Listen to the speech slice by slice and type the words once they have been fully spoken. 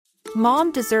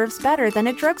Mom deserves better than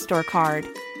a drugstore card.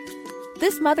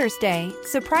 This Mother's Day,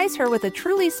 surprise her with a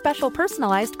truly special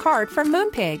personalized card from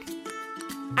Moonpig.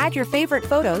 Add your favorite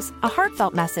photos, a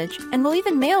heartfelt message, and we'll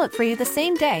even mail it for you the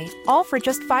same day, all for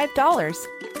just $5.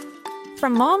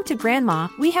 From mom to grandma,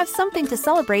 we have something to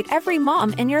celebrate every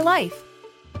mom in your life.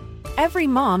 Every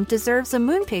mom deserves a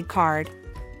Moonpig card.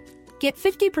 Get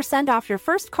 50% off your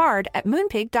first card at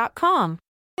moonpig.com.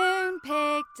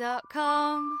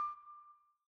 Moonpig.com.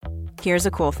 Here's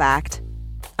a cool fact.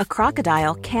 A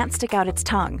crocodile can't stick out its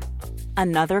tongue.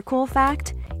 Another cool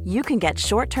fact, you can get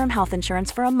short-term health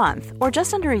insurance for a month or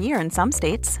just under a year in some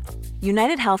states.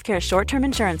 United Healthcare short-term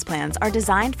insurance plans are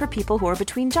designed for people who are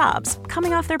between jobs,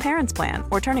 coming off their parents' plan,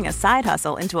 or turning a side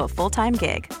hustle into a full-time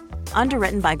gig.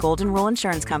 Underwritten by Golden Rule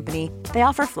Insurance Company, they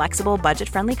offer flexible,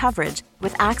 budget-friendly coverage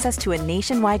with access to a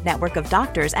nationwide network of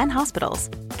doctors and hospitals.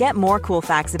 Get more cool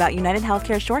facts about United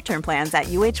Healthcare short-term plans at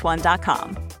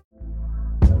uh1.com.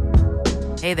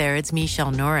 Hey there, it's Michelle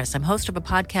Norris. I'm host of a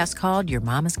podcast called Your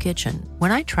Mama's Kitchen.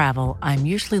 When I travel, I'm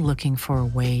usually looking for a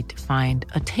way to find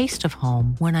a taste of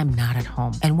home when I'm not at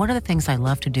home. And one of the things I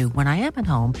love to do when I am at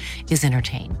home is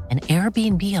entertain. And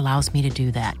Airbnb allows me to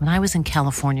do that. When I was in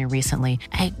California recently,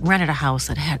 I rented a house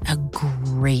that had a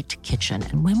great kitchen.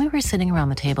 And when we were sitting around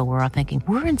the table, we were all thinking,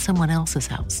 we're in someone else's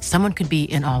house. Someone could be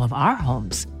in all of our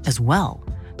homes as well.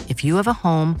 If you have a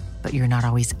home, but you're not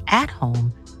always at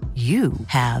home, you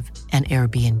have an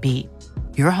Airbnb.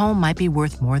 Your home might be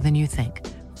worth more than you think.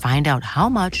 Find out how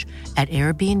much at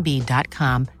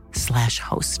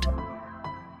airbnb.com/host.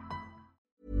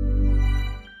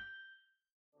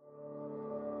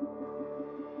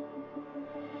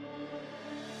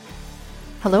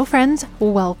 Hello, friends.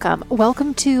 Welcome.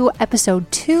 Welcome to episode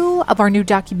 2 of our new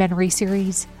documentary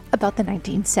series about the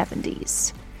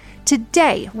 1970s.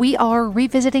 Today, we are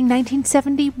revisiting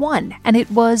 1971, and it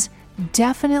was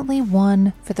definitely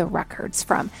one for the records,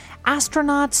 from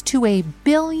astronauts to a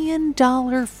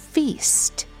billion-dollar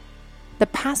feast. The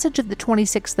passage of the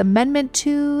 26th Amendment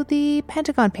to the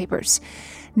Pentagon Papers.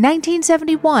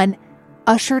 1971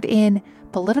 ushered in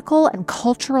political and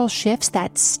cultural shifts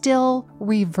that still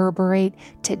reverberate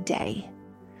today.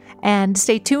 And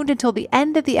stay tuned until the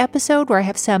end of the episode, where I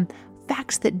have some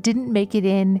facts that didn't make it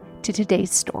in to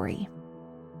today's story.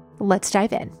 Let's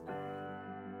dive in.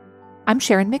 I'm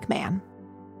Sharon McMahon,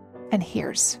 and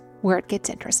here's where it gets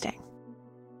interesting.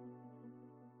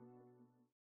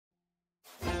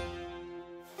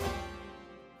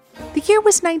 The year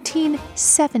was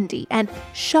 1970, and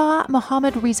Shah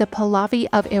Mohammad Reza Pahlavi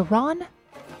of Iran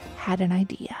had an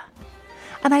idea.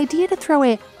 An idea to throw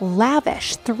a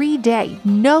lavish 3-day,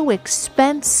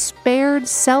 no-expense-spared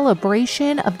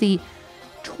celebration of the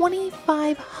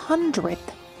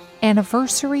 2500th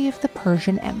anniversary of the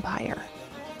Persian Empire.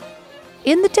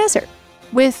 In the desert,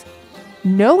 with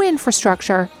no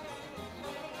infrastructure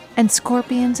and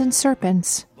scorpions and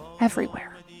serpents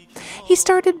everywhere. He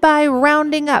started by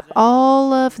rounding up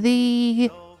all of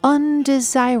the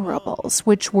undesirables,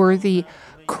 which were the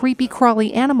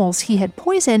creepy-crawly animals he had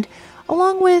poisoned,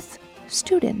 along with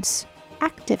students,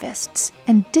 activists,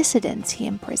 and dissidents he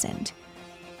imprisoned.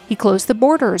 He closed the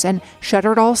borders and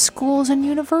shuttered all schools and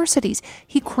universities.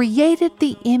 He created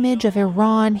the image of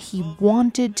Iran he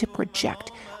wanted to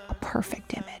project, a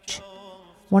perfect image.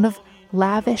 One of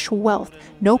lavish wealth,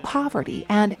 no poverty,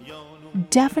 and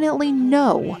definitely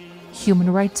no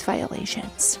human rights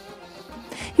violations.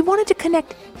 He wanted to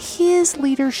connect his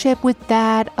leadership with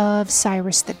that of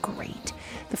Cyrus the Great,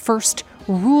 the first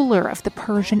ruler of the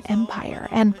Persian Empire.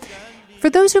 And for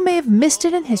those who may have missed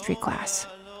it in history class,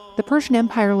 the Persian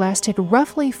Empire lasted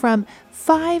roughly from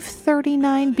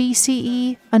 539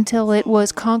 BCE until it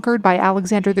was conquered by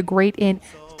Alexander the Great in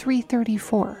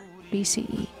 334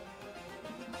 BCE.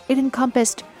 It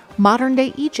encompassed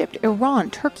modern-day Egypt, Iran,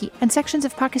 Turkey, and sections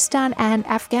of Pakistan and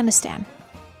Afghanistan.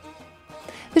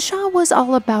 The Shah was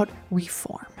all about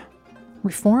reform.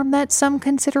 Reform that some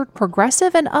considered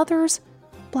progressive and others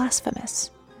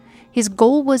blasphemous. His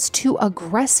goal was to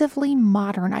aggressively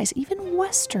modernize, even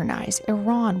westernize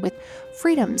Iran with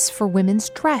freedoms for women's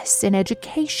dress and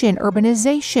education,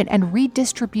 urbanization, and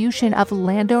redistribution of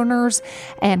landowners'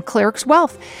 and clerics'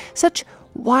 wealth. Such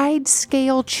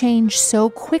wide-scale change so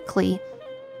quickly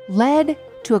led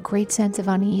to a great sense of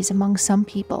unease among some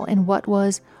people in what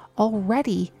was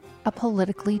already a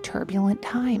politically turbulent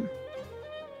time.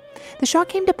 The Shah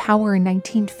came to power in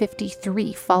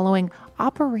 1953 following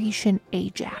Operation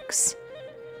Ajax.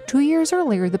 2 years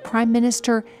earlier, the prime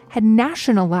minister had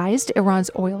nationalized Iran's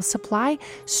oil supply,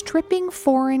 stripping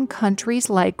foreign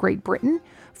countries like Great Britain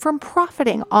from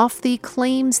profiting off the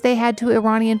claims they had to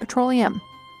Iranian petroleum.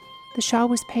 The Shah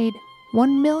was paid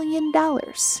 $1 million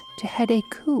to head a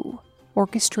coup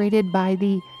orchestrated by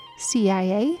the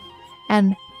CIA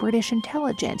and British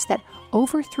intelligence that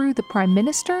overthrew the prime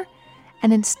minister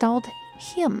and installed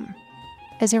him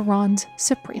as Iran's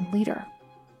supreme leader.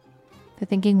 The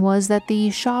thinking was that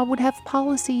the Shah would have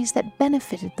policies that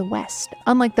benefited the West,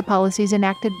 unlike the policies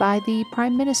enacted by the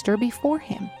prime minister before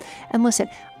him. And listen,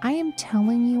 I am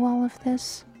telling you all of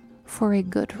this for a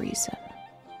good reason.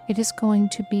 It is going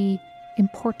to be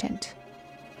important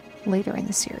later in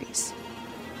the series.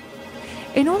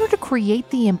 In order to create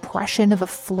the impression of a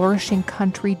flourishing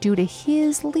country due to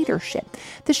his leadership,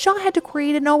 the Shah had to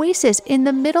create an oasis in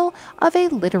the middle of a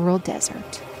literal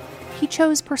desert. He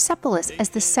chose Persepolis as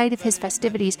the site of his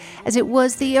festivities, as it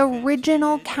was the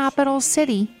original capital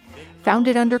city,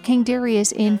 founded under King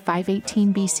Darius in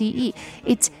 518 BCE.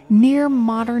 It's near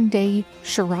modern-day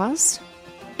Shiraz,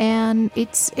 and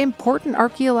it's important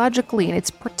archaeologically, and it's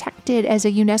protected as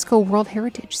a UNESCO World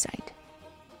Heritage Site.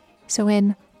 So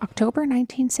in October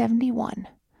 1971,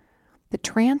 the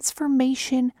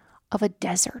transformation of a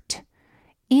desert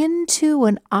into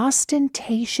an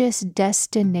ostentatious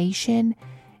destination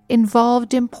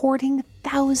involved importing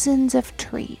thousands of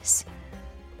trees,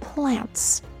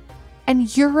 plants,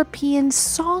 and European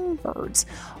songbirds,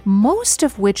 most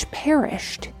of which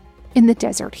perished in the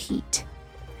desert heat.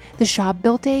 The Shah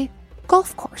built a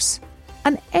golf course,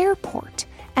 an airport,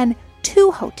 and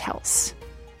 2 hotels,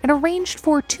 and arranged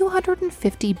for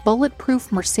 250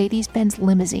 bulletproof Mercedes-Benz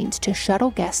limousines to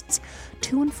shuttle guests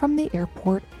to and from the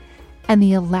airport and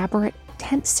the elaborate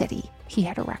tent city he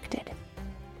had erected.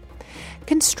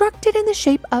 Constructed in the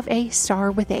shape of a star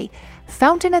with a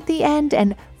fountain at the end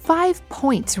and 5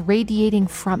 points radiating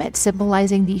from it,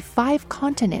 symbolizing the 5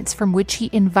 continents from which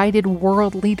he invited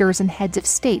world leaders and heads of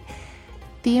state,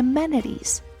 the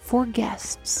amenities for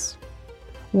guests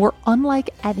were unlike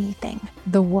anything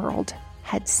the world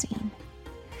had seen.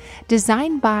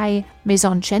 Designed by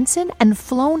Maison Jensen and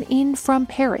flown in from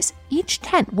Paris, each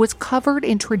tent was covered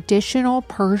in traditional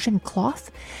Persian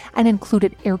cloth and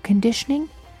included air conditioning,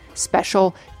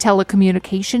 special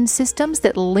telecommunication systems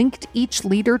that linked each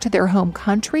leader to their home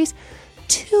countries,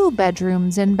 2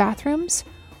 bedrooms and bathrooms,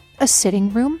 a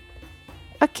sitting room,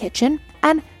 a kitchen,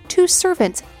 and 2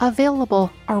 servants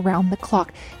available around the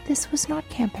clock. This was not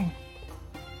camping.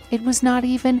 It was not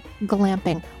even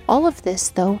glamping. All of this,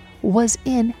 though, was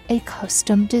in a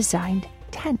custom-designed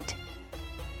tent.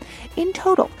 In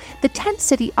total, the tent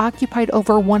city occupied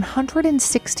over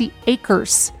 160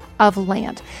 acres of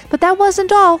land. But that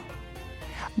wasn't all.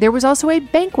 There was also a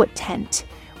banquet tent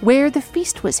where the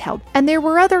feast was held, and there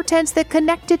were other tents that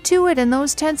connected to it, and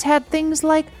those tents had things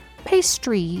like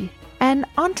pastry and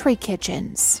entree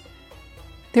kitchens.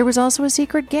 There was also a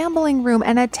secret gambling room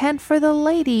and a tent for the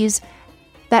ladies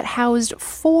that housed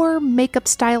 4 makeup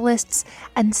stylists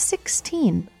and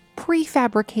 16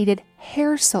 prefabricated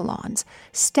hair salons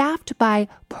staffed by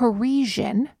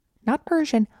Parisian, not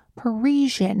Persian,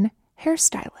 Parisian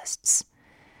hairstylists.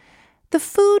 The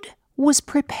food was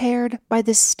prepared by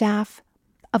the staff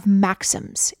of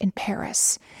Maxim's in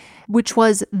Paris, which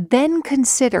was then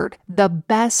considered the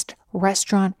best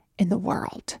restaurant in the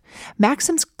world.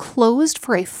 Maxim's closed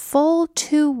for a full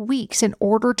 2 weeks in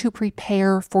order to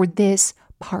prepare for this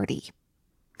party.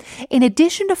 In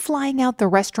addition to flying out the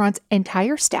restaurant's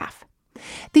entire staff,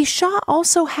 the Shah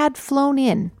also had flown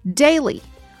in daily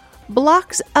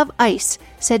blocks of ice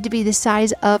said to be the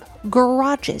size of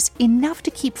garages, enough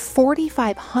to keep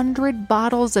 4,500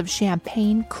 bottles of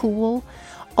champagne cool,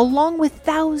 along with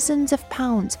thousands of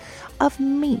pounds of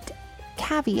meat,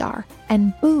 caviar,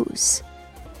 and booze.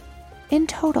 In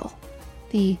total,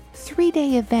 the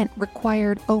 3-day event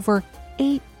required over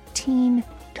 18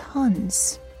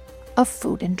 tons of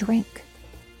food and drink.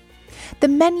 The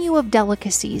menu of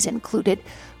delicacies included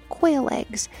quail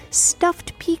eggs,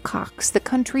 stuffed peacocks, the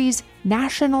country's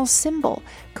national symbol,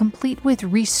 complete with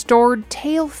restored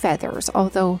tail feathers,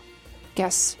 although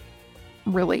guests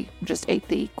really just ate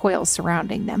the quails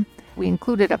surrounding them. We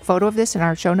included a photo of this in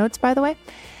our show notes, by the way.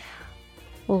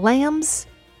 Lambs,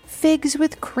 figs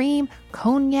with cream,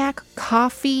 cognac,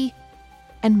 coffee,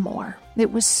 and more.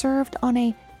 It was served on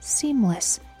a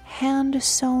seamless,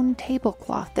 hand-sewn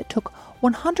tablecloth that took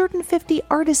 150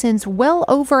 artisans well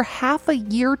over half a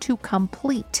year to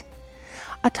complete,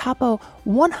 atop a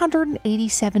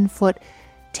 187-foot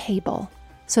table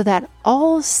so that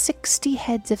all 60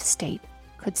 heads of state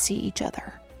could see each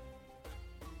other.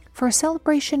 For a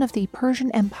celebration of the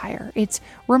Persian Empire, it's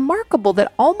remarkable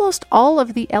that almost all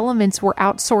of the elements were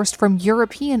outsourced from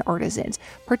European artisans,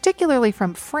 particularly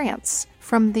from France,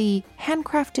 from the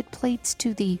handcrafted plates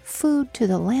to the food to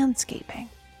the landscaping.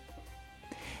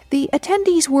 The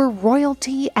attendees were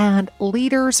royalty and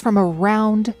leaders from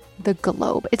around the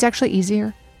globe. It's actually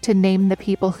easier to name the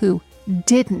people who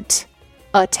didn't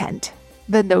attend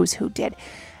than those who did.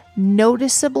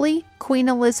 Noticeably, Queen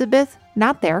Elizabeth,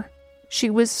 not there. She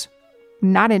was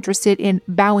not interested in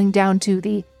bowing down to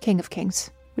the King of Kings,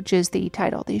 which is the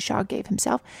title the Shah gave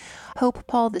himself. Pope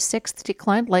Paul VI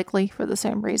declined, likely for the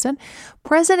same reason.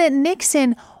 President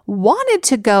Nixon wanted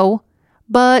to go,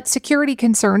 but security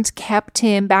concerns kept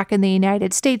him back in the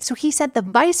United States. So he sent the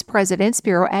vice president,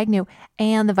 Spiro Agnew,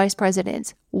 and the vice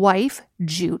president's wife,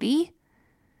 Judy.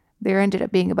 There ended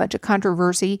up being a bunch of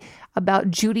controversy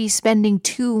about Judy spending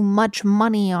too much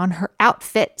money on her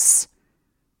outfits.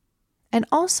 And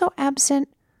also absent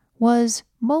was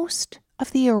most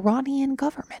of the Iranian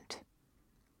government.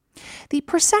 The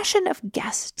procession of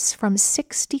guests from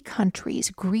 60 countries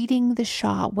greeting the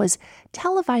Shah was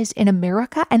televised in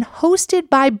America and hosted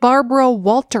by Barbara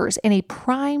Walters in a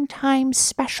primetime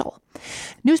special.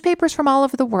 Newspapers from all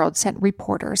over the world sent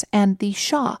reporters, and the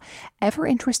Shah, ever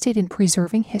interested in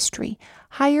preserving history,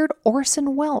 hired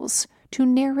Orson Welles to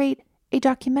narrate a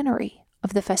documentary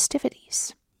of the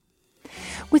festivities.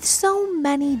 With so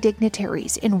many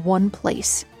dignitaries in one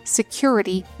place,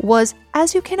 security was,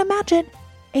 as you can imagine,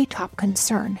 a top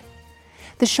concern.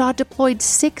 The Shah deployed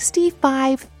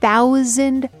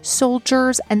 65,000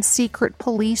 soldiers and secret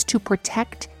police to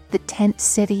protect the tent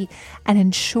city and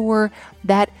ensure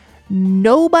that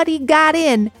nobody got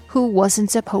in who wasn't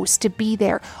supposed to be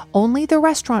there. Only the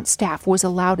restaurant staff was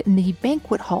allowed in the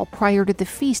banquet hall prior to the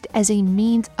feast as a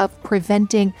means of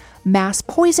preventing mass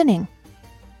poisoning.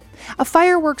 A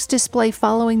fireworks display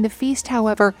following the feast,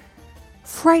 however,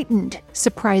 frightened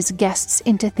surprise guests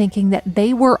into thinking that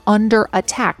they were under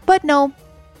attack. But no,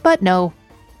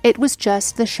 it was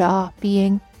just the Shah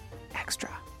being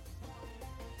extra.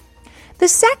 The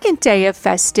second day of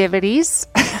festivities,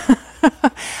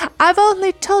 I've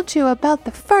only told you about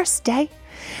the first day.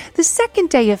 The second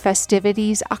day of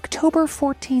festivities, October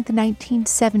 14th,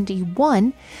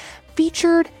 1971,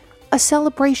 featured a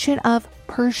celebration of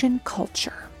Persian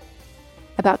culture.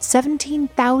 About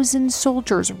 17,000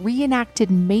 soldiers reenacted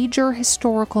major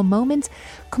historical moments,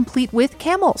 complete with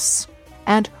camels,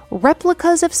 and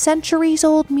replicas of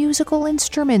centuries-old musical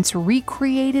instruments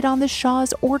recreated on the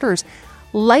Shah's orders.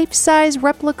 Life-size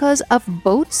replicas of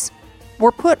boats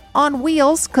were put on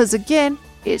wheels, because again,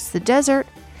 it's the desert,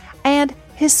 and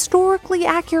historically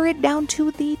accurate down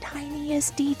to the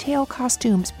tiniest detail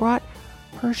costumes brought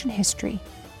Persian history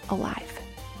alive.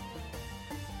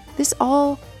 This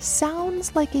all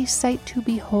sounds like a sight to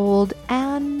behold,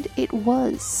 and it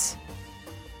was.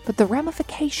 But the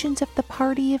ramifications of the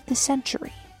party of the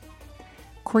century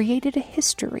created a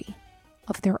history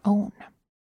of their own.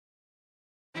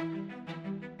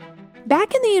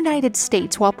 Back in the United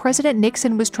States, while President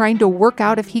Nixon was trying to work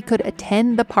out if he could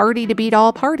attend the party to beat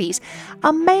all parties,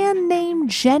 a man named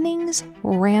Jennings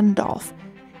Randolph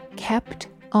kept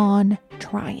on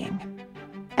trying.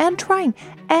 And trying.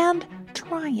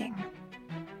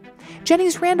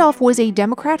 Jennings Randolph was a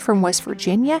Democrat from West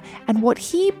Virginia, and what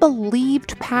he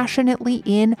believed passionately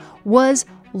in was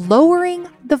lowering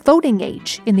the voting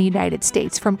age in the United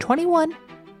States from 21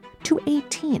 to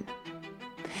 18.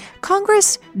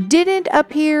 Congress didn't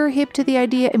appear hip to the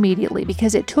idea immediately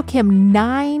because it took him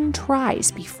 9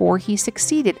 tries before he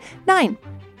succeeded. 9.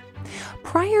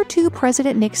 Prior to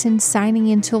President Nixon signing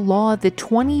into law the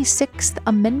 26th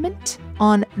Amendment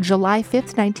on July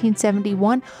 5th,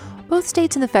 1971, both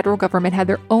states and the federal government had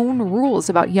their own rules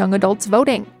about young adults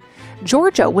voting.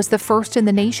 Georgia was the first in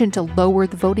the nation to lower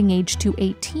the voting age to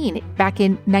 18 back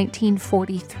in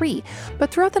 1943.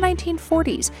 But throughout the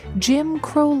 1940s, Jim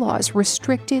Crow laws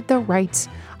restricted the rights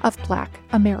of Black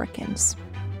Americans.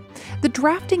 The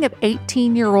drafting of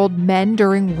 18-year-old men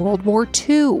during World War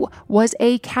II was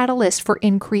a catalyst for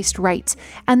increased rights,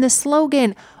 and the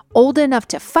slogan, "Old enough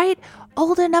to fight,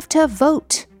 old enough to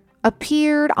vote,"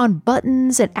 appeared on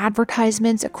buttons and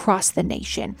advertisements across the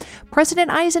nation. President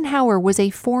Eisenhower was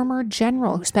a former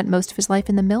general who spent most of his life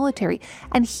in the military,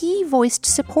 and he voiced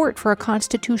support for a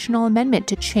constitutional amendment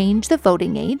to change the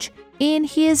voting age in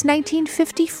his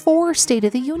 1954 State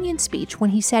of the Union speech when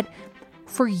he said,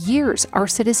 "For years, our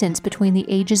citizens between the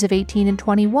ages of 18 and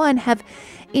 21 have,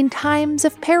 in times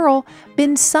of peril,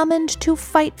 been summoned to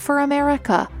fight for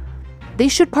America. They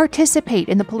should participate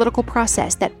in the political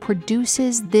process that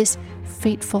produces this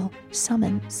fateful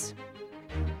summons."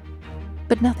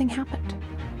 But nothing happened.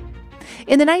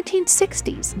 In the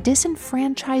 1960s,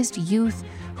 disenfranchised youth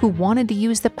who wanted to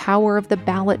use the power of the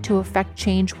ballot to effect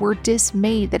change were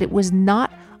dismayed that it was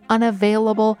not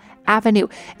unavailable avenue,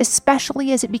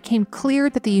 especially as it became clear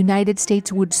that the United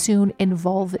States would soon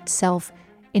involve itself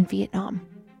in Vietnam.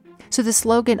 So the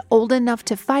slogan, old enough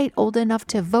to fight, old enough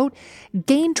to vote,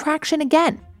 gained traction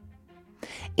again.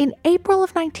 In April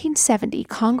of 1970,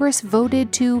 Congress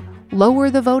voted to lower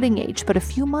the voting age, but a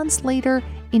few months later,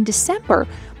 in December,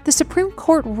 the Supreme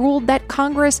Court ruled that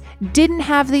Congress didn't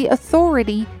have the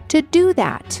authority to do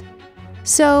that.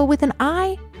 So, with an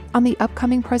eye on the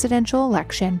upcoming presidential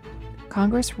election,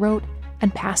 Congress wrote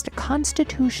and passed a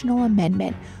constitutional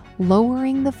amendment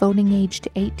lowering the voting age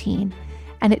to 18,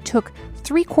 and it took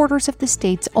 3/4 of the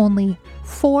states only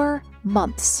 4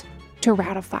 months to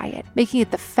ratify it, making it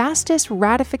the fastest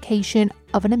ratification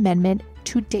of an amendment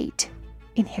to date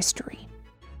in history.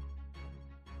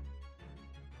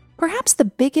 Perhaps the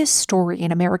biggest story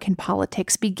in American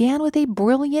politics began with a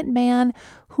brilliant man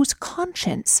whose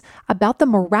conscience about the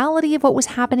morality of what was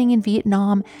happening in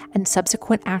Vietnam and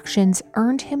subsequent actions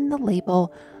earned him the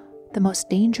label, the most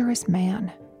dangerous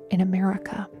man in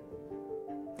America.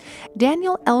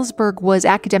 Daniel Ellsberg was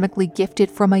academically gifted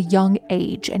from a young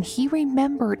age, and he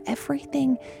remembered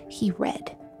everything he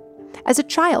read. As a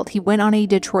child, he went on a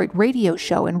Detroit radio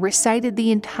show and recited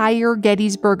the entire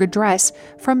Gettysburg Address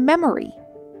from memory.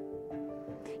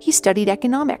 He studied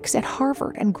economics at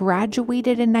Harvard and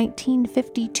graduated in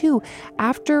 1952,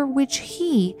 after which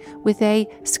he, with a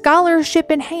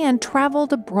scholarship in hand,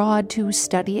 traveled abroad to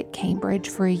study at Cambridge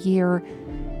for a year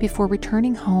before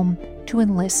returning home to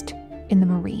enlist in the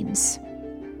Marines.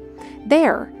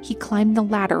 There, he climbed the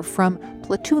ladder from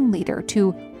platoon leader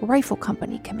to rifle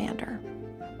company commander.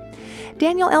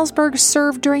 Daniel Ellsberg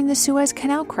served during the Suez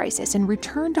Canal crisis and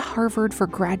returned to Harvard for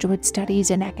graduate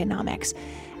studies in economics,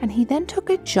 and he then took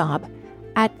a job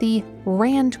at the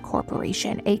RAND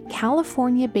Corporation, a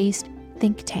California-based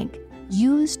think tank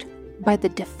used by the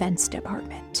Defense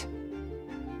Department.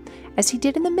 As he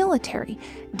did in the military,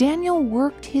 Daniel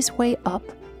worked his way up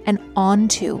and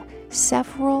onto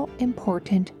several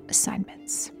important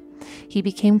assignments. He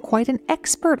became quite an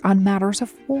expert on matters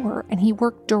of war, and he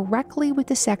worked directly with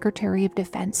the Secretary of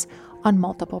Defense on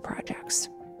multiple projects.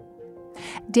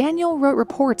 Daniel wrote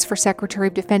reports for Secretary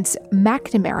of Defense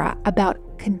McNamara about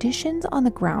conditions on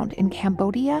the ground in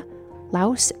Cambodia,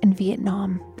 Laos, and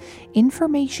Vietnam,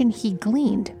 information he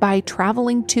gleaned by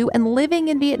traveling to and living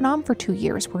in Vietnam for 2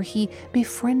 years, where he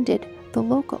befriended the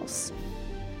locals.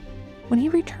 When he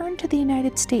returned to the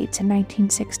United States in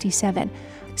 1967,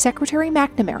 Secretary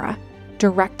McNamara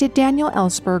directed Daniel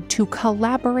Ellsberg to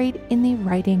collaborate in the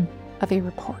writing of a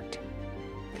report.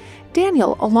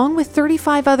 Daniel, along with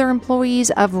 35 other employees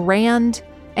of RAND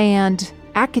and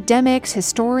academics,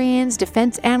 historians,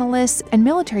 defense analysts, and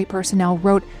military personnel,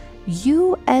 wrote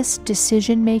U.S.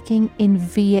 Decision-Making in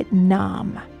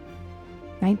Vietnam,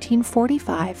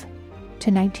 1945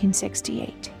 to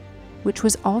 1968, which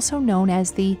was also known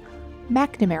as the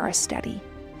McNamara Study,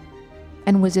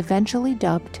 and was eventually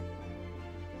dubbed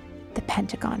the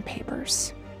Pentagon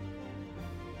Papers.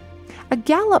 A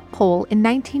Gallup poll in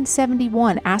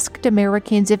 1971 asked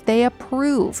Americans if they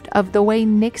approved of the way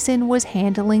Nixon was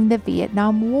handling the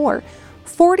Vietnam War.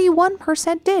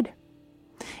 41% did.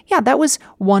 Yeah, that was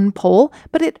one poll,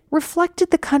 but it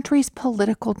reflected the country's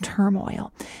political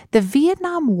turmoil. The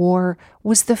Vietnam War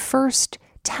was the first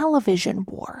television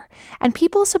war, and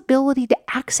people's ability to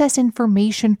access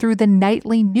information through the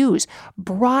nightly news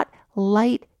brought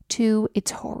light to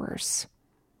its horrors.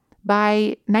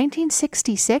 By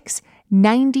 1966,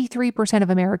 93% of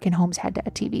American homes had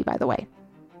a TV, by the way.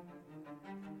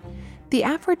 The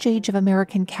average age of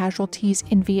American casualties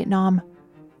in Vietnam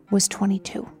was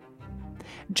 22.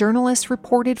 Journalists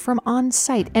reported from on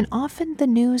site, and often the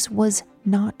news was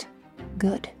not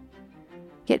good.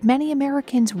 Yet many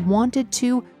Americans wanted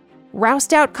to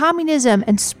roust out communism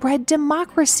and spread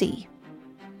democracy.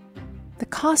 The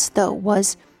cost, though,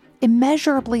 was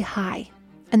immeasurably high,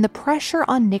 and the pressure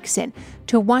on Nixon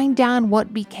to wind down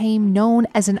what became known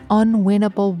as an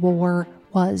unwinnable war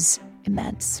was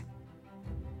immense.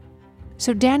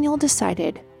 So Daniel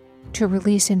decided to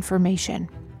release information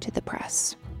to the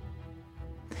press.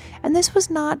 And this was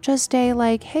not just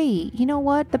a hey, you know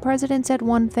what, the president said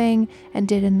one thing and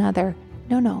did another.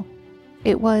 No.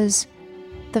 It was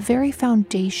the very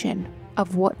foundation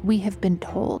of what we have been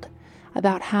told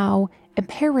about how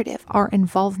imperative our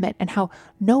involvement and how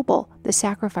noble the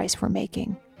sacrifice we're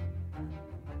making.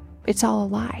 It's all a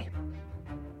lie.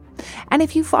 And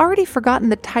if you've already forgotten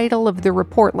the title of the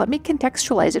report, let me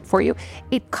contextualize it for you.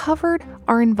 It covered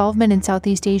our involvement in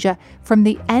Southeast Asia from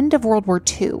the end of World War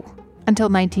II until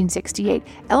 1968.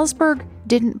 Ellsberg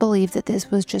didn't believe that this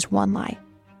was just one lie.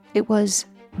 It was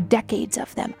decades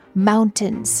of them,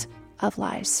 mountains of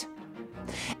lies.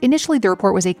 Initially, the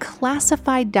report was a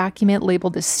classified document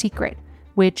labeled as secret,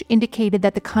 which indicated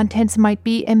that the contents might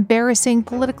be embarrassing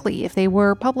politically if they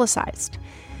were publicized.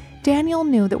 Daniel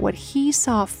knew that what he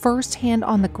saw firsthand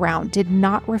on the ground did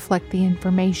not reflect the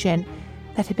information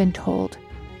that had been told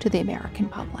to the American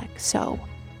public. So,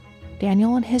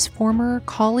 Daniel and his former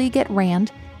colleague at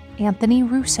RAND, Anthony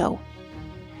Russo,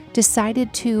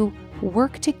 decided to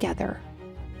work together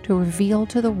to reveal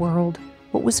to the world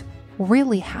what was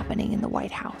really happening in the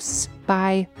White House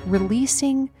by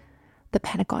releasing the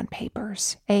Pentagon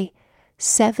Papers, a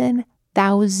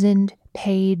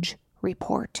 7,000-page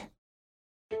report.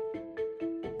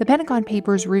 The Pentagon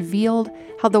Papers revealed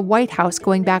how the White House,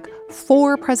 going back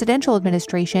 4 presidential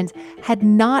administrations, had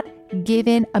not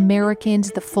given Americans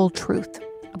the full truth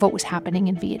of what was happening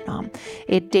in Vietnam.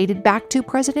 It dated back to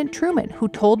President Truman, who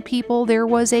told people there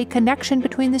was a connection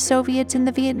between the Soviets and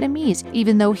the Vietnamese,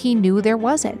 even though he knew there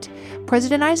wasn't.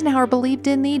 President Eisenhower believed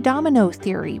in the domino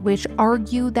theory, which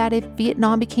argued that if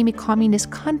Vietnam became a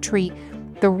communist country,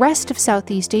 the rest of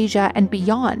Southeast Asia and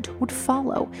beyond would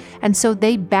follow. And so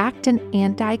they backed an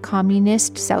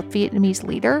anti-communist South Vietnamese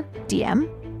leader, Diem.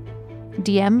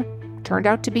 Diem turned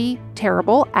out to be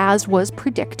terrible, as was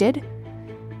predicted.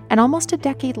 And almost a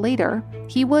decade later,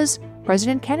 he was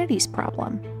President Kennedy's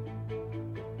problem.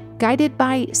 Guided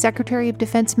by Secretary of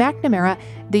Defense McNamara,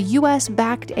 the U.S.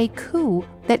 backed a coup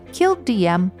that killed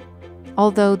Diem,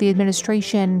 although the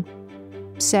administration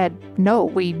said, no,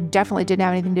 we definitely didn't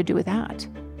have anything to do with that.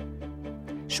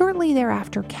 Shortly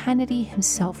thereafter, Kennedy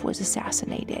himself was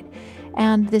assassinated,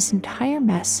 and this entire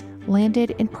mess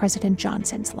landed in President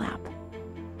Johnson's lap.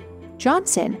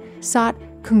 Johnson sought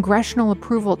congressional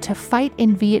approval to fight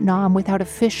in Vietnam without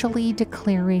officially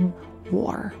declaring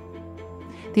war.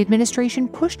 The administration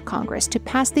pushed Congress to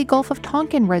pass the Gulf of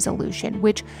Tonkin Resolution,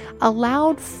 which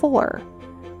allowed for,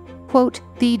 quote,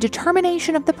 the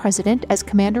determination of the president as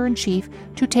commander-in-chief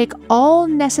to take all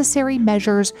necessary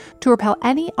measures to repel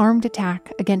any armed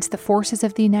attack against the forces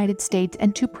of the United States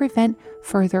and to prevent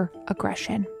further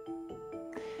aggression.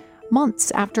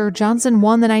 Months after Johnson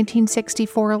won the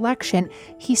 1964 election,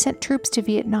 he sent troops to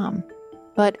Vietnam,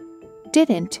 but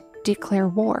didn't declare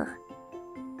war.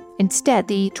 Instead,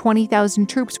 the 20,000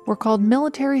 troops were called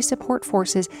military support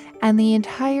forces, and the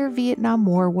entire Vietnam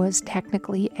War was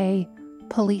technically a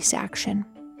police action.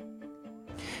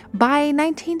 By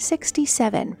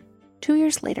 1967, 2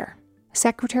 years later,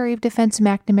 Secretary of Defense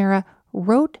McNamara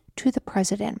wrote to the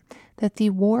president that the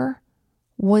war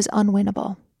was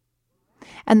unwinnable,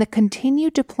 and the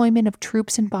continued deployment of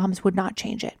troops and bombs would not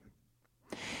change it.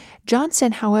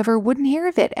 Johnson, however, wouldn't hear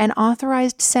of it and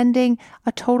authorized sending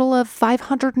a total of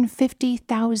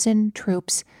 550,000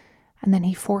 troops, and then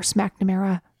he forced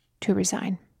McNamara to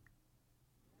resign.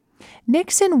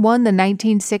 Nixon won the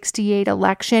 1968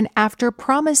 election after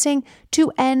promising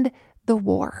to end the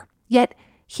war, yet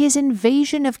his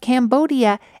invasion of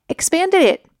Cambodia expanded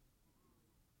it.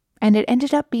 And it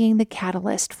ended up being the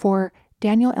catalyst for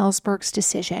Daniel Ellsberg's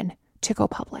decision to go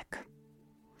public.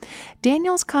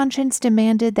 Daniel's conscience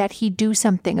demanded that he do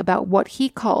something about what he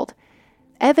called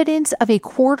evidence of a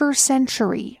quarter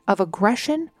century of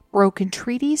aggression, broken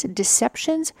treaties,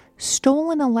 deceptions,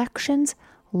 stolen elections,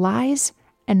 lies,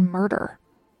 and murder.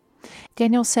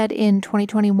 Daniel said in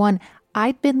 2021,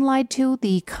 I'd been lied to,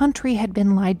 the country had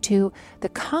been lied to, the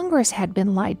Congress had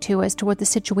been lied to as to what the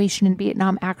situation in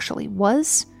Vietnam actually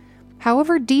was.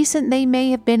 However decent they may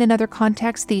have been in other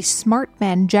contexts, these smart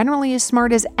men, generally as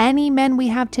smart as any men we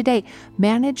have today,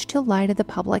 managed to lie to the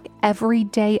public every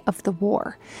day of the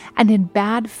war, and in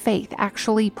bad faith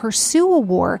actually pursue a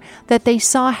war that they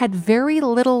saw had very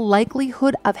little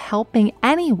likelihood of helping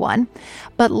anyone,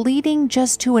 but leading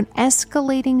just to an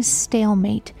escalating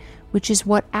stalemate, which is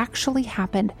what actually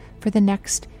happened for the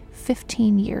next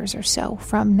 15 years or so,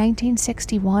 from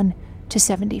 1961 to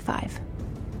 75.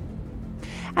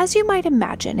 As you might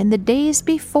imagine, in the days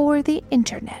before the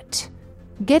internet,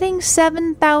 getting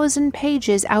 7,000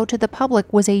 pages out to the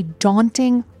public was a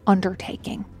daunting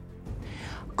undertaking.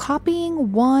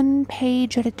 Copying one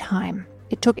page at a time,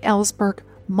 it took Ellsberg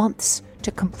months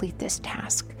to complete this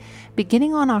task.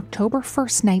 Beginning on October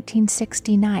 1st,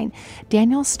 1969,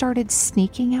 Daniel started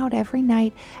sneaking out every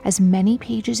night as many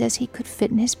pages as he could fit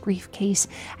in his briefcase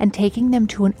and taking them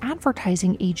to an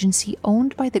advertising agency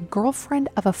owned by the girlfriend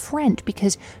of a friend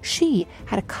because she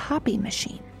had a copy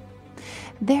machine.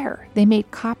 There, they made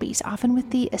copies, often with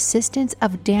the assistance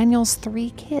of Daniel's 3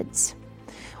 kids.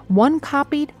 One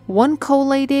copied, one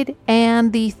collated,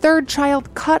 and the third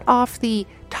child cut off the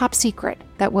top secret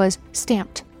that was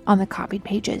stamped on the copied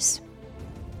pages.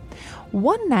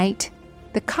 One night,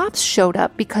 the cops showed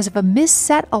up because of a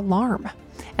misset alarm,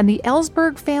 And the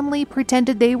Ellsberg family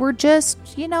pretended they were just,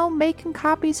 making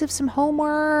copies of some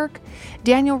homework.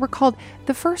 Daniel recalled,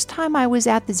 the first time I was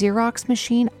at the Xerox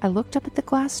machine, I looked up at the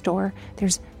glass door.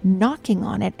 There's knocking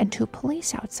on it and 2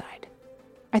 police outside.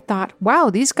 I thought, wow,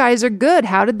 these guys are good.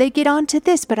 How did they get onto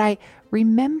this? But I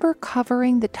remember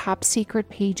covering the top secret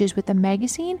pages with a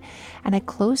magazine, and I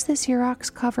closed the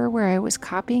Xerox cover where I was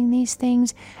copying these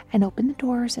things and opened the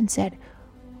doors and said,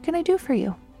 what can I do for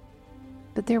you?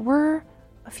 But there were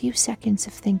a few seconds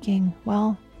of thinking,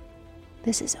 well,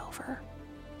 this is over.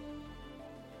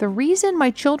 The reason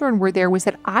my children were there was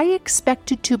that I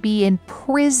expected to be in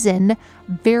prison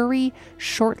very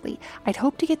shortly. I'd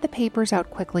hoped to get the papers out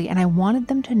quickly, and I wanted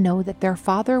them to know that their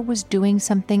father was doing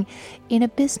something in a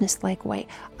businesslike way,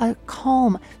 a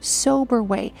calm, sober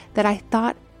way that I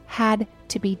thought had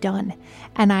to be done.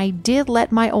 And I did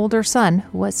let my older son,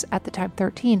 who was at the time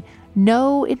 13,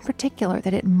 know in particular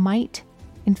that it might,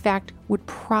 in fact, would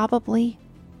probably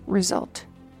result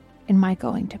in my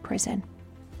going to prison.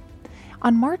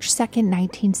 On March 2nd,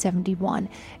 1971,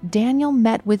 Daniel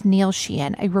met with Neil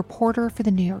Sheehan, a reporter for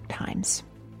the New York Times.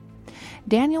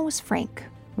 Daniel was frank.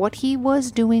 What he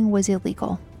was doing was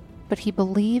illegal, but he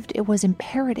believed it was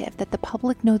imperative that the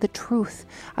public know the truth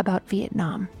about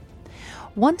Vietnam.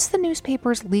 Once the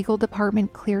newspaper's legal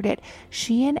department cleared it,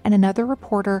 Sheehan and another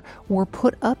reporter were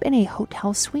put up in a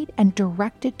hotel suite and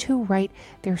directed to write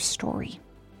their story.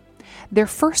 Their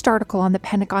first article on the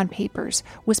Pentagon Papers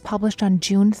was published on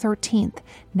June 13th,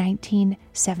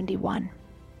 1971.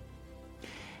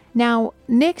 Now,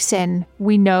 Nixon,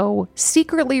 we know,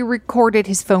 secretly recorded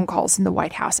his phone calls in the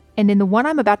White House. And in the one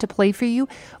I'm about to play for you,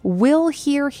 we'll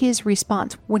hear his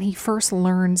response when he first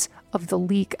learns of the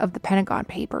leak of the Pentagon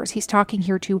Papers. He's talking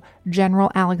here to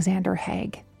General Alexander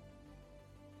Haig.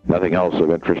 Nothing else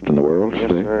of interest in the world? Yes,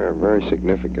 sir. Very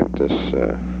significant, this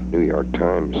New York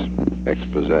Times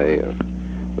expose of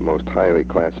the most highly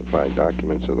classified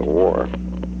documents of the war.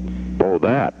 Oh,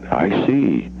 that. I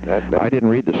see. I didn't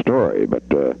read the story, but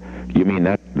you mean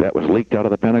that was leaked out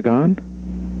of the Pentagon?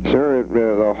 Sir,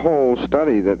 the whole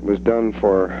study that was done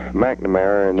for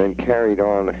McNamara and then carried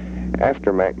on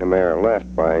after McNamara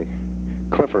left by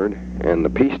Clifford and the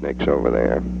peaceniks over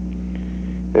there.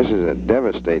 This is a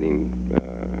devastating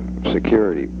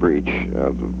security breach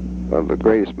of the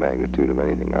greatest magnitude of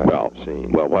anything I've ever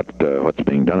seen. Well, what's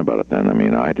being done about it then? I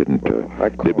mean, I didn't.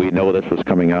 Did we know this was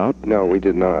coming out? No, we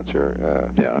did not,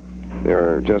 sir. Yeah.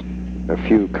 There are just a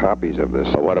few copies of this.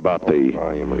 What about the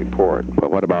volume report?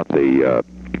 But what about the?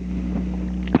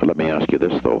 Let me ask you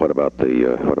this though. What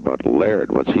about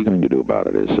Laird? What's he going to do about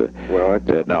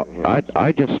it? Now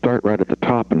I just start right at the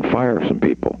top and fire some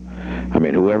people. I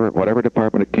mean, whatever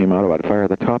department it came out of, I'd fire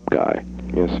the top guy.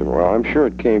 Yes, sir. Well, I'm sure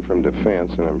it came from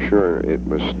defense, and I'm sure it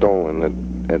was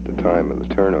stolen at the time of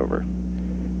the turnover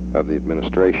of the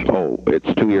administration. Oh,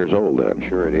 it's 2 years old then. I'm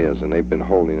sure it is, and they've been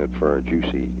holding it for a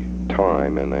juicy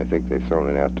time, and I think they've thrown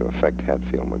it out to affect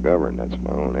Hatfield McGovern. That's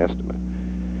my own estimate.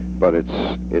 But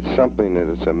it's something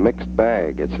that it's a mixed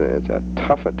bag. It's a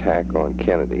tough attack on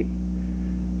Kennedy.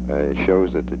 It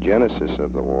shows that the genesis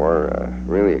of the war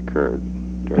really occurred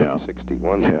during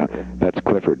 61. Yeah, that's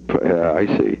Clifford. I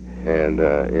see. And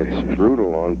it's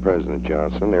brutal on President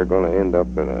Johnson. They're going to end up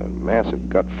in a massive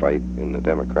gut fight in the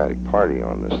Democratic Party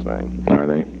on this thing. Are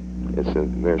they?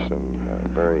 There's some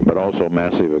very... But also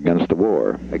massive against the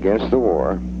war. Against the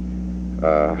war.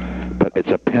 But it's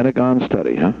a Pentagon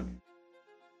study, huh?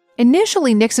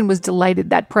 Initially, Nixon was delighted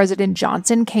that President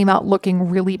Johnson came out looking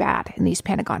really bad in these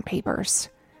Pentagon Papers.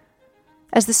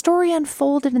 As the story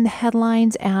unfolded in the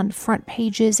headlines and front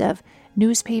pages of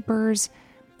newspapers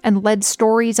and led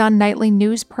stories on nightly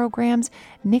news programs,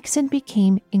 Nixon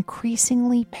became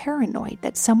increasingly paranoid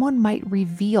that someone might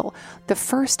reveal the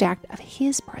first act of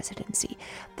his presidency,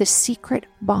 the secret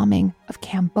bombing of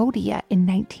Cambodia in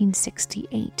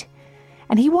 1968.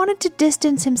 And he wanted to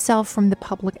distance himself from the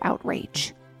public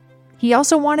outrage. He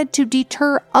also wanted to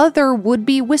deter other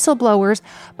would-be whistleblowers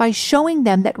by showing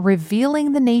them that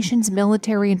revealing the nation's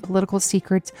military and political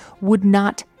secrets would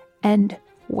not end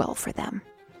well for them.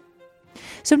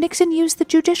 So Nixon used the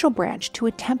judicial branch to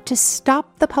attempt to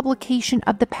stop the publication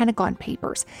of the Pentagon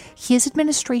Papers. His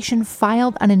administration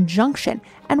filed an injunction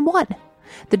and won.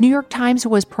 The New York Times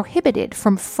was prohibited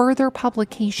from further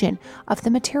publication of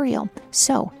the material.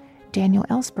 So Daniel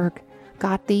Ellsberg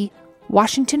got the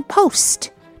Washington Post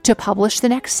to publish the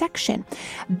next section.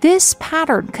 This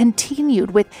pattern continued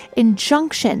with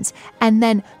injunctions and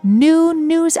then new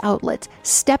news outlets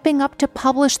stepping up to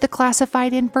publish the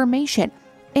classified information.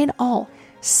 In all,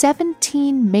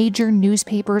 17 major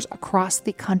newspapers across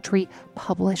the country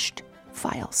published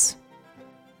files.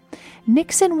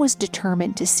 Nixon was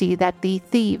determined to see that the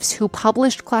thieves who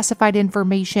published classified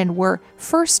information were,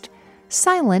 first,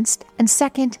 silenced, and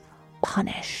second,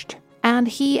 punished. And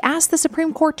he asked the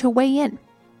Supreme Court to weigh in.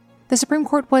 The Supreme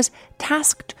Court was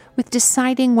tasked with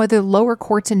deciding whether lower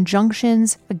courts'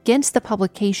 injunctions against the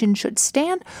publication should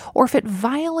stand or if it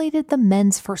violated the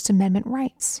men's First Amendment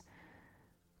rights.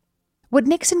 What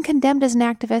Nixon condemned as an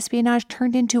act of espionage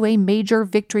turned into a major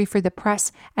victory for the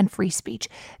press and free speech.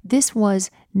 This was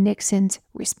Nixon's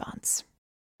response.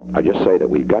 I just say that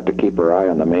we've got to keep our eye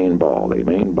on the main ball. The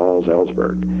main ball's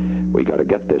Ellsberg. We got to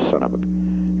get this son of a...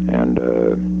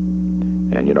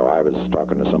 And you know, I was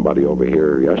talking to somebody over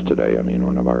here yesterday,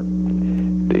 one of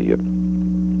the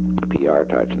PR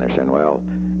types, and they're saying, well,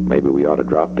 maybe we ought to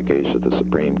drop the case if the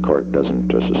Supreme Court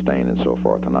doesn't sustain and so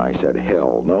forth. And I said,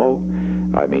 hell no.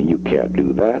 You can't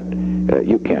do that.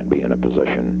 You can't be in a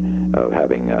position of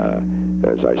having,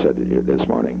 as I said this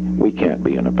morning, we can't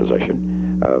be in a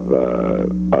position of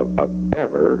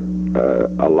ever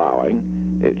allowing,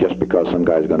 just because some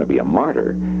guy's going to be a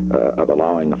martyr, of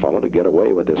allowing a fellow to get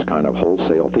away with this kind of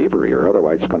wholesale thievery, or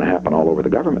otherwise it's going to happen all over the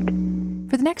government.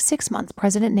 For the next 6 months,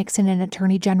 President Nixon and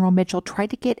Attorney General Mitchell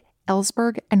tried to get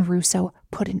Ellsberg and Russo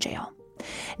put in jail.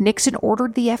 Nixon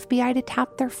ordered the FBI to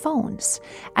tap their phones,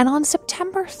 and on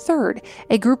September 3rd,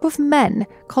 a group of men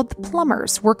called the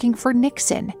Plumbers, working for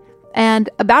Nixon, and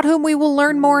about whom we will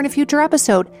learn more in a future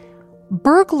episode,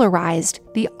 burglarized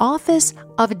the office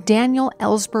of Daniel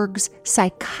Ellsberg's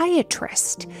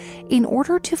psychiatrist in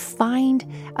order to find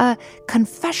a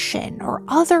confession or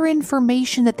other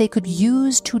information that they could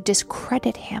use to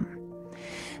discredit him.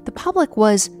 The public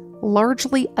was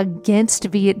largely against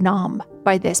Vietnam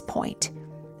by this point,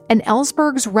 and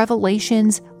Ellsberg's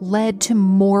revelations led to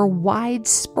more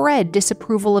widespread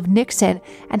disapproval of Nixon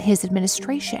and his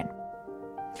administration.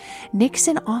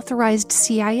 Nixon authorized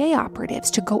CIA operatives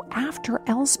to go after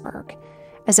Ellsberg,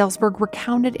 as Ellsberg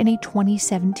recounted in a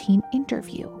 2017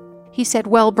 interview. He said,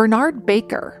 well, Bernard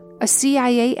Baker, a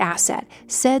CIA asset,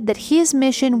 said that his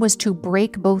mission was to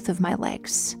break both of my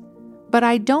legs. But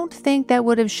I don't think that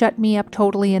would have shut me up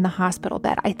totally in the hospital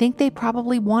bed. I think they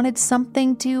probably wanted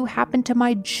something to happen to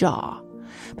my jaw.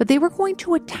 But they were going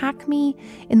to attack me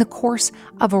in the course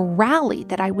of a rally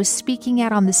that I was speaking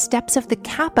at on the steps of the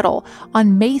Capitol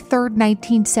on May 3rd,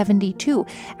 1972.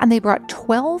 And they brought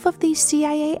 12 of these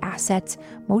CIA assets,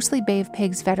 mostly Bay of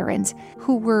Pigs veterans,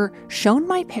 who were shown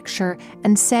my picture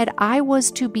and said I was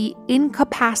to be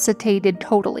incapacitated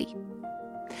totally.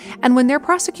 And when their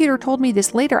prosecutor told me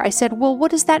this later, I said, well,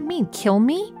 what does that mean? Kill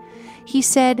me? He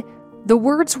said, the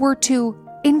words were to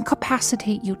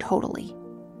incapacitate you totally.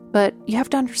 But you have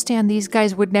to understand, these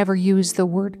guys would never use the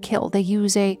word kill. They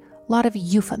use a lot of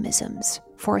euphemisms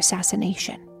for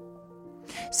assassination.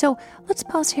 So let's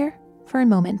pause here for a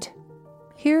moment.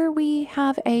 Here we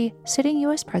have a sitting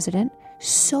U.S. president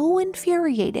so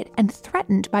infuriated and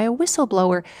threatened by a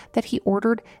whistleblower that he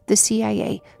ordered the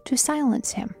CIA to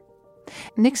silence him.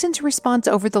 Nixon's response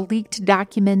over the leaked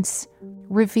documents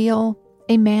reveal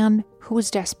a man who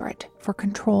was desperate for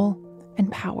control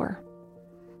and power.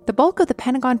 The bulk of the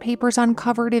Pentagon Papers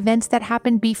uncovered events that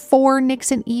happened before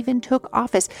Nixon even took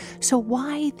office. So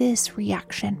why this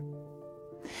reaction?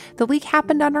 The leak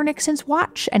happened under Nixon's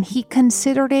watch, and he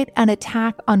considered it an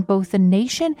attack on both the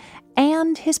nation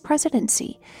and his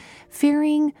presidency,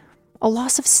 fearing a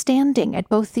loss of standing at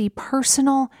both the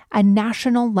personal and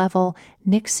national level.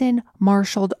 Nixon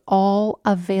marshaled all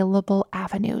available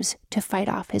avenues to fight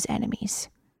off his enemies.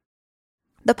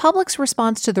 The public's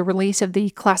response to the release of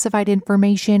the classified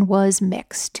information was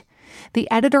mixed. The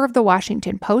editor of the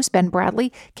Washington Post, Ben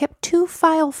Bradley, kept 2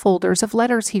 file folders of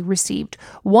letters he received.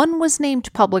 One was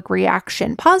named Public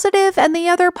Reaction Positive and the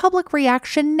other Public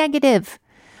Reaction Negative.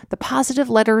 The positive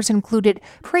letters included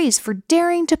praise for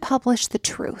daring to publish the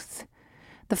truth.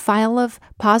 The file of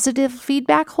positive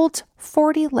feedback holds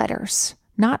 40 letters,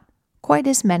 not quite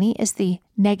as many as the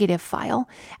negative file,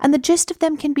 and the gist of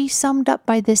them can be summed up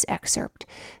by this excerpt.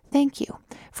 Thank you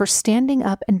for standing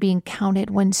up and being counted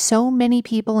when so many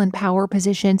people in power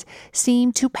positions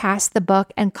seem to pass the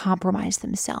buck and compromise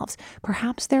themselves.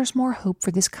 Perhaps there's more hope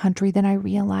for this country than I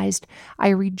realized. I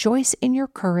rejoice in your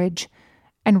courage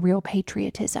and real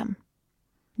patriotism.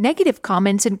 Negative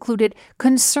comments included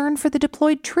concern for the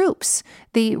deployed troops,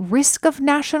 the risk of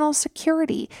national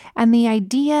security, and the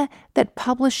idea that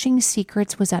publishing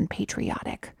secrets was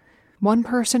unpatriotic. One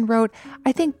person wrote,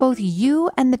 I think both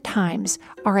you and the Times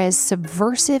are as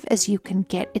subversive as you can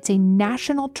get. It's a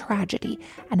national tragedy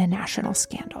and a national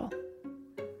scandal.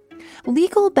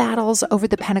 Legal battles over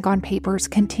the Pentagon Papers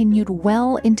continued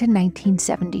well into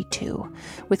 1972,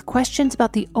 with questions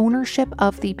about the ownership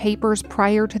of the papers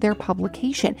prior to their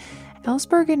publication.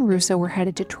 Ellsberg and Russo were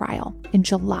headed to trial in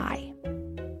July.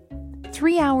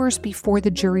 3 hours before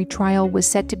the jury trial was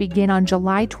set to begin on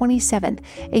July 27th,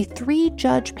 a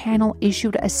 3-judge panel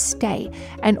issued a stay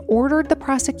and ordered the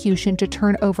prosecution to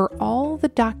turn over all the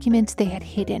documents they had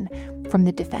hidden from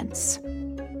the defense.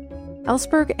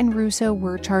 Ellsberg and Russo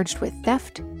were charged with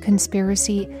theft,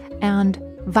 conspiracy, and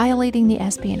violating the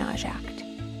Espionage Act.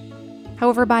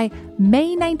 However, by May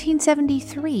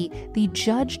 1973, the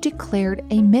judge declared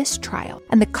a mistrial,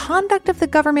 and the conduct of the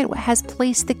government has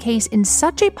placed the case in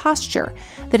such a posture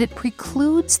that it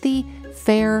precludes the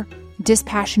fair,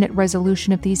 dispassionate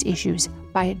resolution of these issues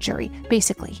by a jury.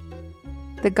 Basically,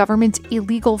 the government's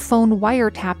illegal phone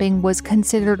wiretapping was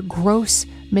considered gross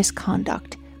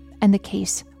misconduct, and the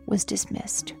case was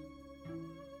dismissed.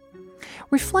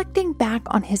 Reflecting back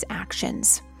on his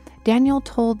actions, Daniel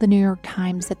told the New York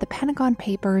Times that the Pentagon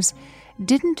Papers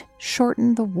didn't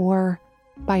shorten the war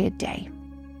by a day.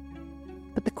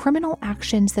 But the criminal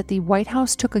actions that the White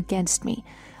House took against me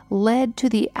led to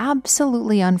the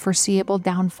absolutely unforeseeable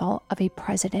downfall of a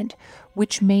president,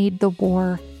 which made the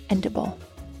war endable.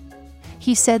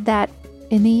 He said that,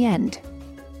 in the end,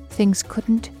 things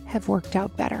couldn't have worked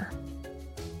out better.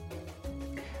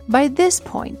 By this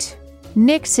point,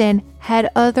 Nixon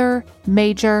had other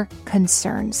major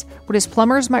concerns. What his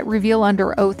plumbers might reveal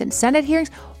under oath in Senate hearings,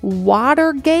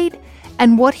 Watergate,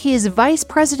 and what his vice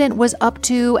president was up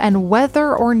to, and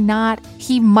whether or not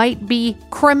he might be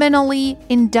criminally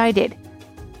indicted.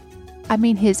 I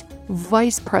mean, his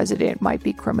vice president might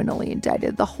be criminally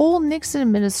indicted. The whole Nixon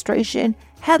administration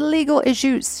had legal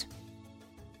issues.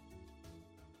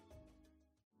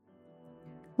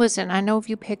 Listen, I know if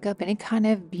you pick up any kind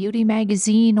of beauty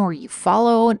magazine or you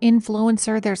follow an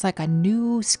influencer, there's like a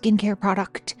new skincare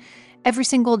product every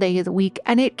single day of the week,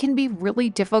 and it can be really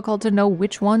difficult to know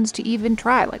which ones to even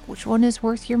try, like which one is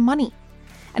worth your money.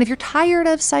 And if you're tired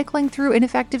of cycling through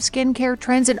ineffective skincare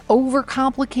trends and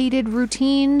overcomplicated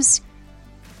routines,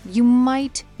 you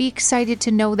might be excited to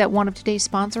know that one of today's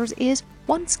sponsors is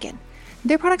OneSkin.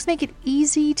 Their products make it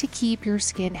easy to keep your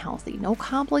skin healthy. No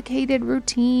complicated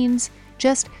routines,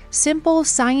 just simple,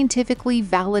 scientifically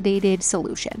validated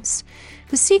solutions.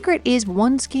 The secret is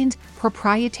OneSkin's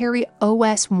proprietary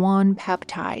OS1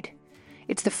 peptide.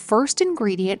 It's the first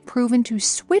ingredient proven to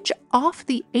switch off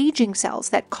the aging cells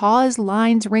that cause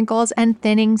lines, wrinkles, and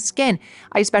thinning skin.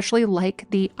 I especially like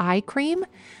the eye cream.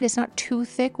 It's not too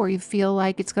thick where you feel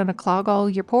like it's going to clog all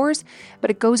your pores, but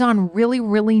it goes on really,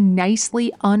 really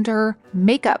nicely under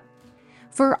makeup.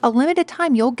 For a limited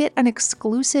time, you'll get an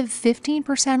exclusive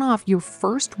 15% off your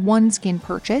first OneSkin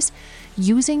purchase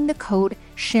using the code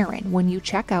Sharon when you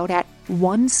check out at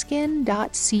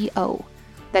oneskin.co.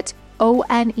 That's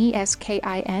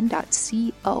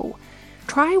oneskin.co.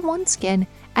 Try OneSkin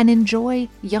and enjoy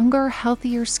younger,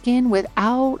 healthier skin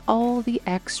without all the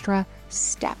extra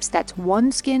steps. That's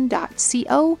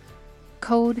oneskin.co,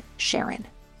 code Sharon.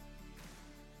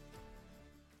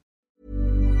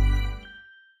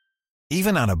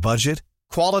 Even on a budget,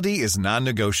 quality is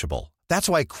non-negotiable. That's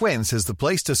why Quince is the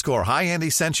place to score high-end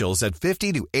essentials at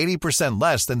 50 to 80%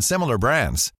 less than similar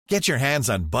brands. Get your hands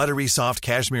on buttery soft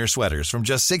cashmere sweaters from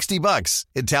just $60,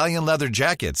 Italian leather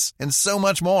jackets, and so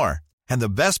much more. And the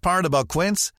best part about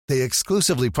Quince, they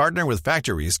exclusively partner with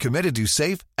factories committed to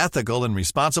safe, ethical, and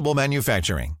responsible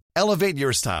manufacturing. Elevate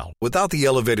your style without the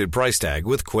elevated price tag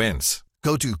with Quince.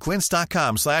 Go to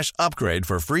quince.com/upgrade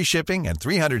for free shipping and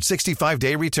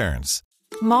 365-day returns.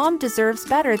 Mom deserves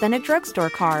better than a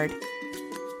drugstore card.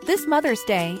 This Mother's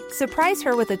Day, surprise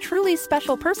her with a truly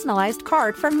special personalized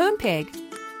card from Moonpig.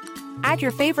 Add your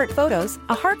favorite photos,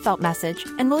 a heartfelt message,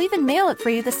 and we'll even mail it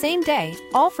for you the same day,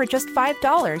 all for just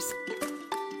 $5.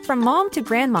 From mom to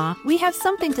grandma, we have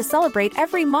something to celebrate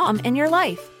every mom in your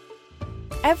life.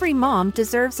 Every mom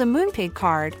deserves a Moonpig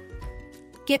card.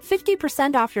 Get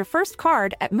 50% off your first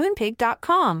card at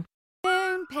moonpig.com.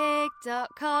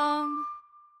 Moonpig.com.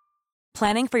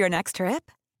 Planning for your next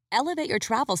trip? Elevate your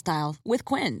travel style with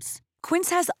Quince. Quince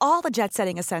has all the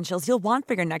jet-setting essentials you'll want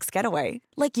for your next getaway,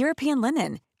 like European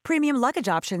linen, premium luggage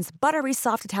options, buttery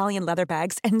soft Italian leather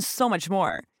bags, and so much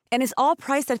more. And is all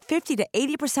priced at 50 to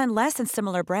 80% less than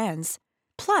similar brands.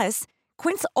 Plus,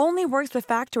 Quince only works with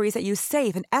factories that use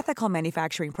safe and ethical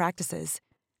manufacturing practices.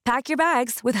 Pack your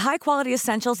bags with high-quality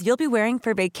essentials you'll be wearing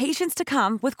for vacations to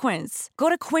come with Quince. Go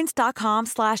to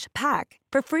quince.com/pack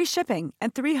for free shipping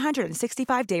and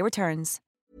 365-day returns.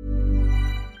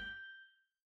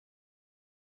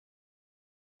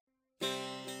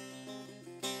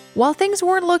 While things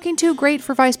weren't looking too great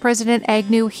for Vice President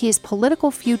Agnew, his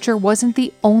political future wasn't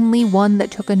the only one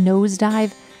that took a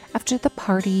nosedive after the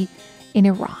party in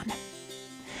Iran.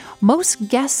 Most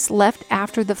guests left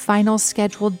after the final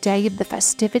scheduled day of the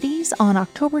festivities on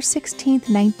October 16,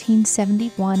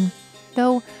 1971,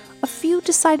 though a few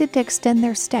decided to extend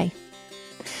their stay.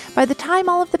 By the time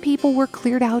all of the people were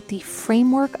cleared out, the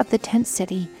framework of the tent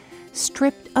city,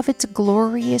 stripped of its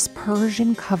glorious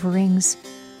Persian coverings,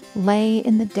 lay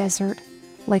in the desert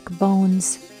like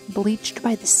bones bleached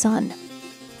by the sun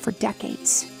for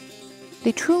decades.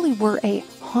 They truly were a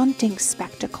haunting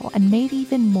spectacle, and made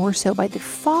even more so by the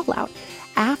fallout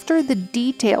after the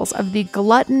details of the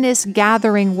gluttonous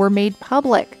gathering were made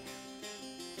public.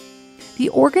 The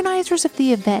organizers of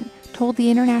the event told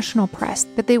the international press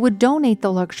that they would donate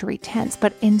the luxury tents,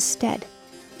 but instead,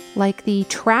 like the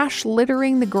trash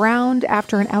littering the ground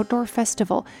after an outdoor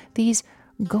festival, these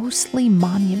ghostly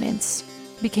monuments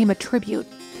became a tribute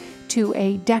to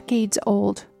a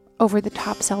decades-old,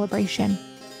 over-the-top celebration.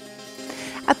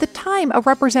 At the time, a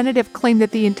representative claimed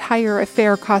that the entire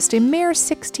affair cost a mere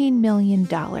 $16 million,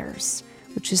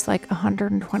 which is like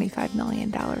 $125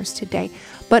 million today.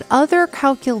 But other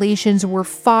calculations were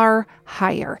far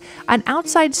higher. An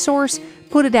outside source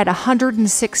put it at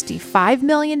 $165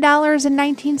 million in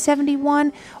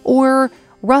 1971, or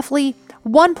roughly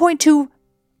 $1.2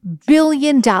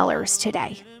 billion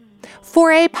today.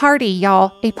 For a party,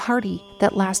 y'all, a party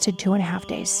that lasted 2.5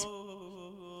 days.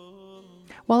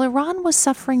 While Iran was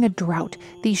suffering a drought,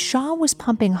 the Shah was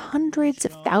pumping hundreds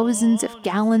of thousands of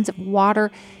gallons of water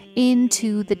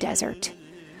into the desert.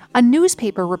 A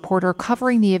newspaper reporter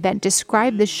covering the event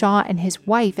described the Shah and his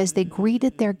wife as they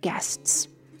greeted their guests.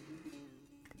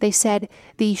 They said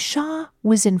the Shah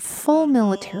was in full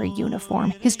military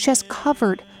uniform, his chest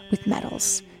covered with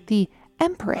medals. The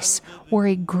Empress wore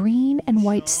a green and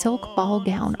white silk ball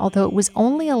gown, although it was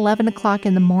only 11 o'clock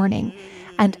in the morning,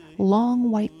 and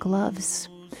long white gloves.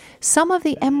 Some of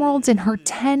the emeralds in her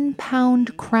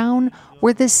 10-pound crown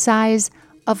were the size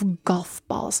of golf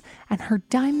balls, and her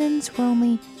diamonds were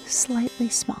only slightly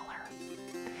smaller.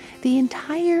 The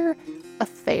entire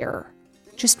affair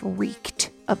just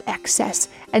reeked of excess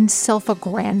and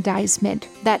self-aggrandizement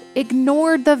that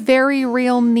ignored the very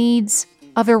real needs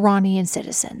of Iranian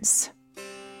citizens.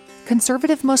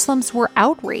 Conservative Muslims were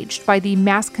outraged by the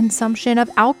mass consumption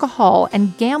of alcohol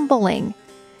and gambling.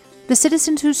 The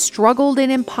citizens who struggled in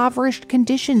impoverished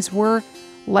conditions were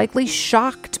likely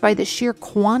shocked by the sheer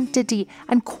quantity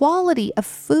and quality of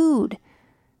food,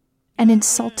 and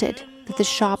insulted that the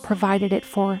Shah provided it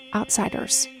for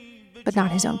outsiders, but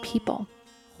not his own people.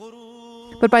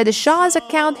 But by the Shah's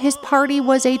account, his party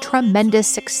was a tremendous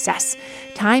success.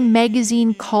 Time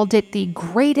magazine called it the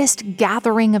greatest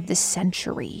gathering of the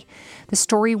century. The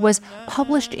story was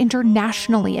published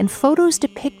internationally, and photos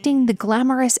depicting the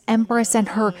glamorous empress and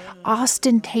her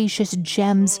ostentatious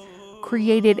gems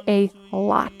created a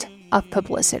lot of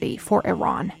publicity for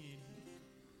Iran.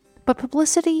 But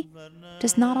publicity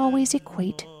does not always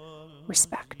equate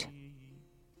respect.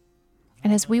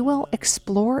 And as we will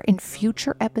explore in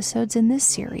future episodes in this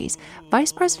series,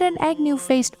 Vice President Agnew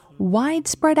faced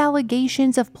widespread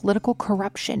allegations of political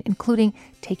corruption, including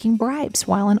taking bribes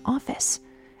while in office,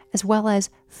 as well as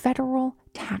federal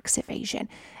tax evasion.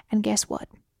 And guess what?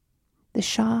 The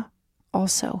Shah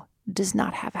also does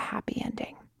not have a happy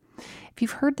ending. If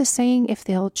you've heard the saying, if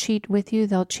they'll cheat with you,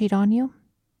 they'll cheat on you.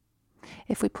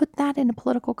 If we put that in a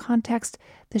political context,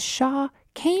 the Shah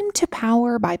came to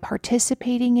power by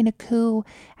participating in a coup,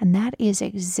 and that is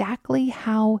exactly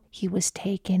how he was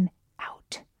taken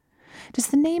out. Does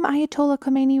the name Ayatollah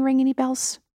Khomeini ring any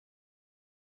bells?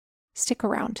 Stick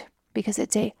around, because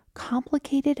it's a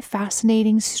complicated,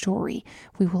 fascinating story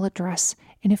we will address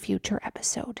in a future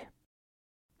episode.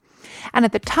 And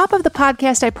at the top of the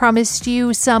podcast, I promised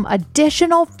you some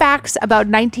additional facts about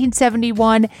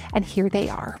 1971, and here they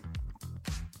are.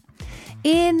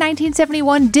 In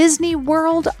 1971, Disney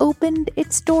World opened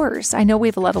its doors. I know we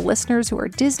have a lot of listeners who are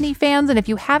Disney fans, and if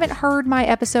you haven't heard my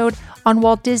episode on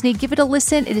Walt Disney, give it a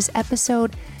listen. It is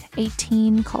episode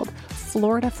 18 called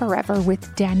Florida Forever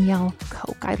with Danielle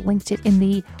Koch. I linked it in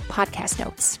the podcast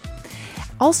notes.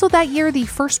 Also that year, the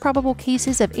first probable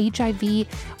cases of HIV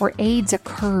or AIDS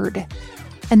occurred,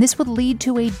 and this would lead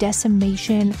to a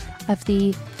decimation of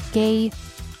the gay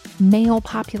male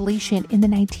population in the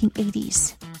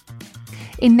 1980s.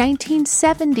 In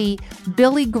 1970,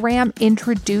 Billy Graham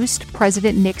introduced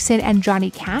President Nixon and Johnny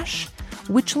Cash,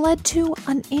 which led to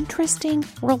an interesting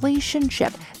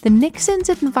relationship. The Nixons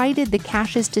invited the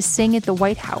Cashes to sing at the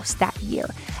White House that year,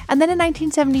 And then in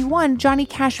 1971, Johnny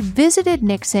Cash visited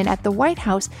Nixon at the White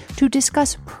House to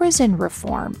discuss prison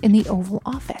reform in the Oval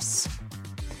Office.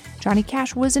 Johnny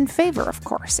Cash was in favor, of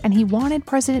course, and he wanted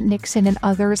President Nixon and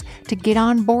others to get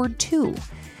on board too.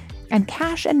 And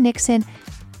Cash and Nixon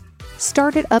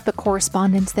started up a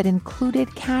correspondence that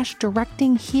included Cash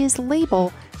directing his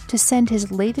label to send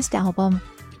his latest album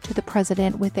to the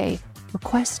president with a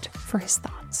request for his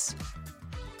thoughts.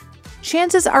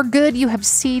 Chances are good you have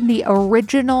seen the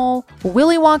original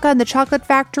Willy Wonka and the Chocolate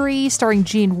Factory starring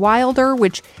Gene Wilder,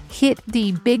 which hit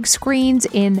the big screens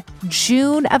in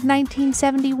June of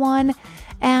 1971.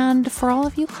 And for all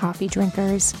of you coffee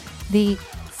drinkers, the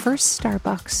first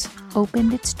Starbucks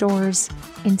opened its doors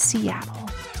in Seattle.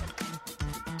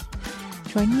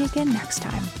 Join me again next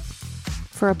time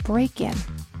for a break-in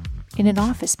in an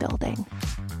office building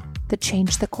that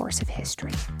changed the course of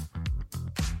history.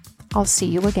 I'll see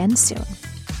you again soon.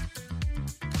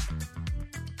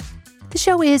 The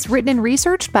show is written and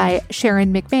researched by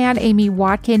Sharon McMahon, Amy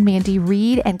Watkin, Mandy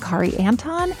Reed, and Kari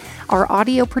Anton. Our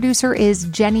audio producer is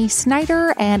Jenny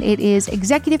Snyder, and it is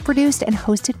executive produced and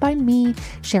hosted by me,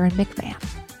 Sharon McMahon.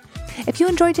 If you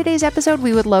enjoyed today's episode,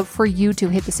 we would love for you to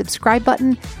hit the subscribe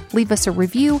button, leave us a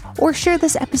review, or share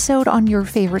this episode on your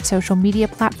favorite social media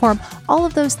platform. All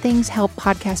of those things help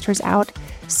podcasters out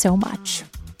so much.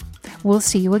 We'll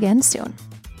see you again soon.